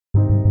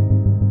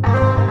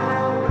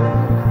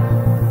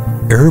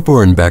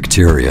Airborne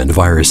bacteria and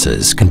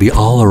viruses can be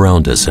all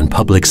around us in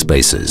public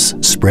spaces,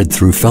 spread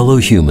through fellow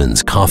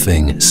humans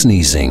coughing,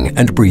 sneezing,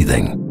 and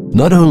breathing.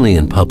 Not only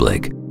in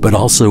public, but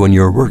also in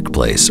your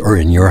workplace or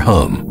in your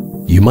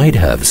home. You might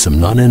have some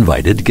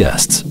non-invited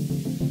guests.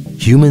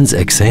 Humans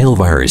exhale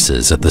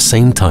viruses at the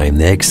same time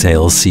they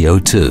exhale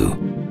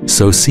CO2.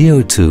 So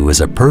CO2 is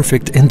a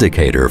perfect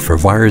indicator for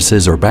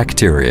viruses or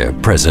bacteria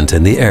present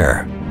in the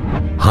air.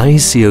 High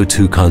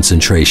CO2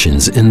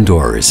 concentrations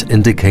indoors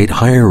indicate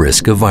higher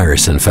risk of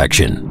virus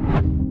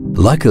infection.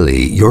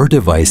 Luckily, your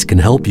device can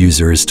help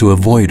users to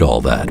avoid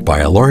all that by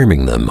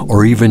alarming them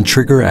or even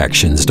trigger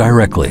actions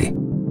directly.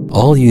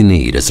 All you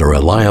need is a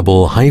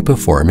reliable,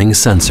 high-performing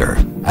sensor,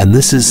 and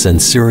this is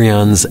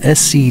Sensirion's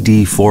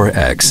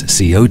SCD4x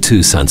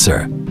CO2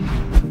 sensor.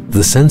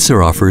 The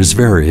sensor offers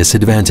various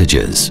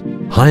advantages: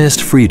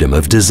 highest freedom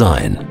of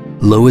design,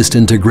 lowest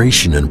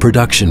integration and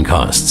production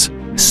costs,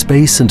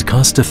 space and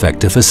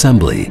cost-effective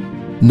assembly,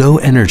 no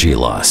energy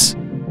loss,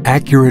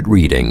 accurate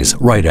readings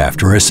right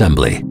after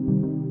assembly.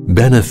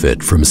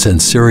 Benefit from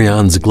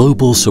Sensirion's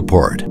global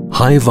support,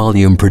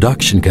 high-volume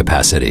production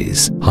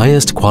capacities,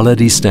 highest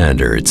quality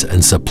standards,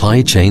 and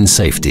supply chain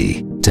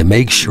safety to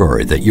make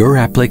sure that your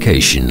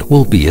application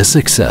will be a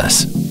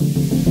success.